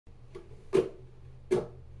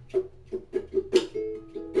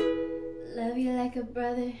like a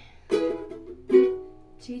brother,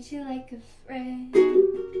 treat you like a friend,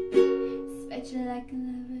 respect you like a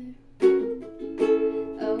lover.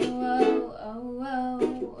 Oh, oh, oh,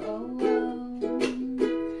 oh, oh, oh,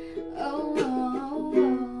 oh, oh, oh.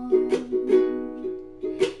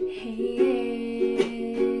 Hey,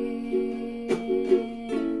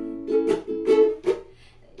 yeah.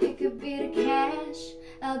 You could be the cash,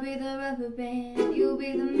 I'll be the rubber band, you'll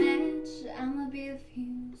be the match, I'ma be the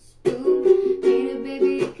fuse. Ooh, be the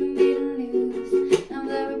baby, you can be the news. I'm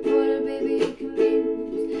the reporter, baby, you can be the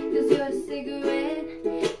news. Cause you're a cigarette,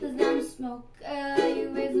 cause I'm a smoker.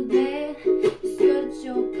 You raise a bed, cause you're the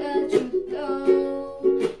joker. Truth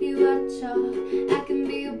though, you are chalk. I can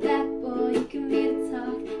be a black boy, you can be the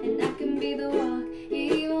talk, and I can be the walk.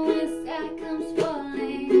 Even when the sky comes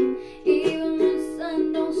falling, even when the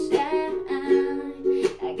sun don't shine,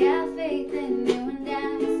 I got faith in you and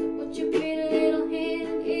I. So put your pretty little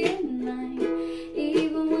hand in mine.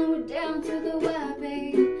 Even when we're down to the wire,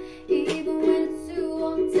 babe, even when it's too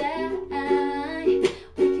on time,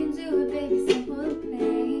 we can do it, baby, simple and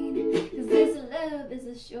plain. Cause this love is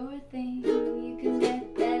a sure thing. You can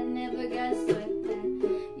bet that, never gotta sweat that.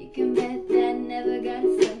 You can bet that, never gotta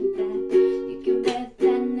sweat that. You can bet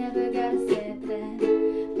that, never gotta sweat that.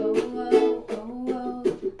 Oh, oh, oh, oh,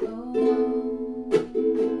 oh, oh.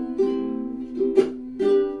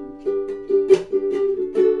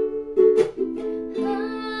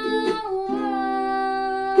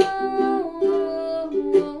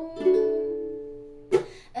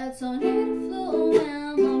 A tornado flew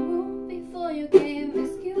around my room before you came.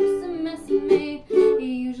 Excuse the mess I made. It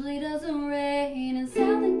usually doesn't rain in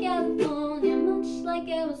Southern California, much like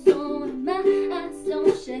Arizona. My eyes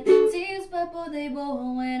don't shed tears, but boy, they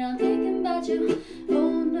boil when I'm thinking about you.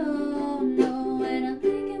 Oh no, no, when I'm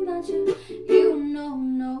thinking about you. You know,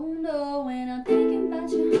 no, no, when I'm thinking about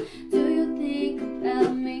you. Do you think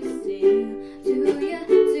about me still? Do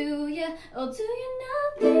ya, oh, do you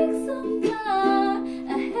not think so far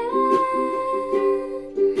ahead?